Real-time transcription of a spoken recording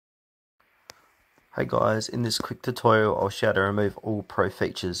Hey guys, in this quick tutorial I'll show you how to remove all pro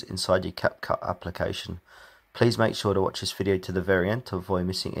features inside your Capcut application. Please make sure to watch this video to the very end to avoid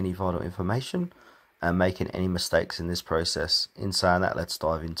missing any vital information and making any mistakes in this process. In saying that, let's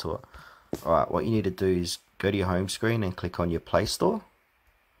dive into it. Alright, what you need to do is go to your home screen and click on your Play Store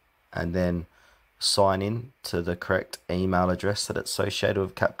and then sign in to the correct email address that it's associated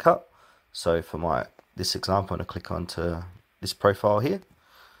with Capcut. So for this example, I'm going to click onto this profile here.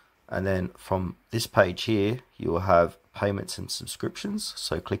 And then from this page here, you will have payments and subscriptions.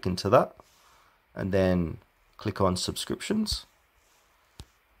 So click into that and then click on subscriptions.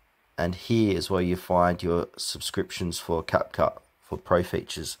 And here is where you find your subscriptions for Capcut for pro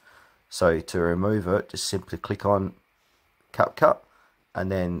features. So to remove it, just simply click on Capcut and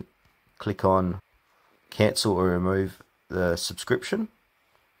then click on cancel or remove the subscription.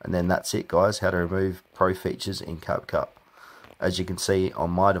 And then that's it, guys, how to remove pro features in Capcut. As you can see on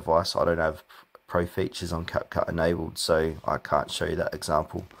my device, I don't have pro features on Capcut enabled, so I can't show you that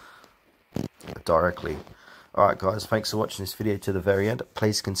example directly. Alright guys, thanks for watching this video to the very end.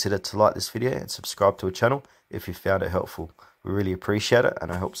 Please consider to like this video and subscribe to our channel if you found it helpful. We really appreciate it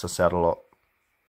and it helps us out a lot.